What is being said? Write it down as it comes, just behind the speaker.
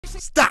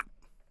Stop.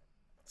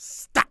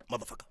 Stop,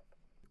 motherfucker.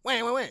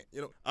 Wait.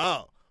 You know.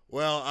 Oh,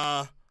 well,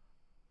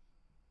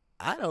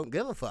 I don't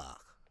give a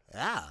fuck.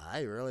 Yeah,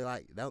 I really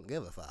don't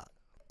give a fuck.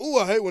 Ooh,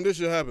 I hate when this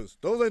shit happens.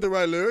 Those ain't the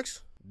right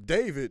lyrics.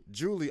 David,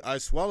 Julie, I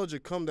swallowed your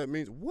cum. That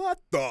means what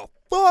the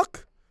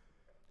fuck?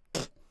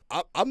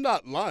 I'm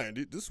not lying.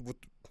 This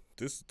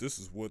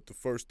is what the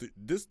first.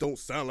 This don't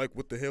sound like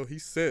what the hell he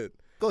said.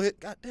 Go ahead.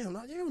 Goddamn,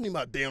 you don't need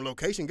my damn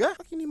location, guy.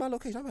 You need my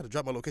location. I'm about to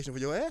drop my location for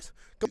your ass.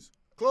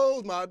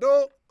 Close my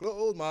door.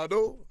 Close my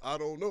door. I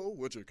don't know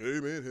what you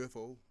came in here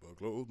for, but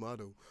close my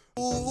door.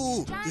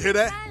 Ooh, you hear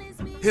that?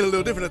 Hit a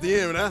little different at the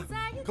end now.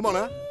 Come on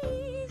now.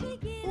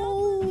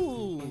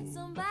 Ooh.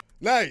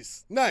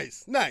 Nice.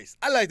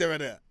 I like that right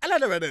there. You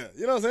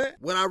know what I'm saying?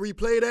 When I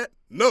replay that,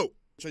 no.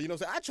 So you know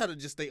what I'm saying? I try to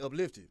just stay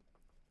uplifted.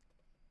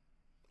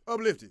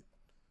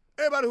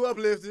 Everybody who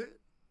uplifted,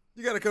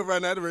 you gotta come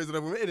right now to raise it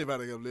up with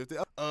anybody uplifted.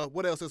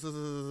 What else?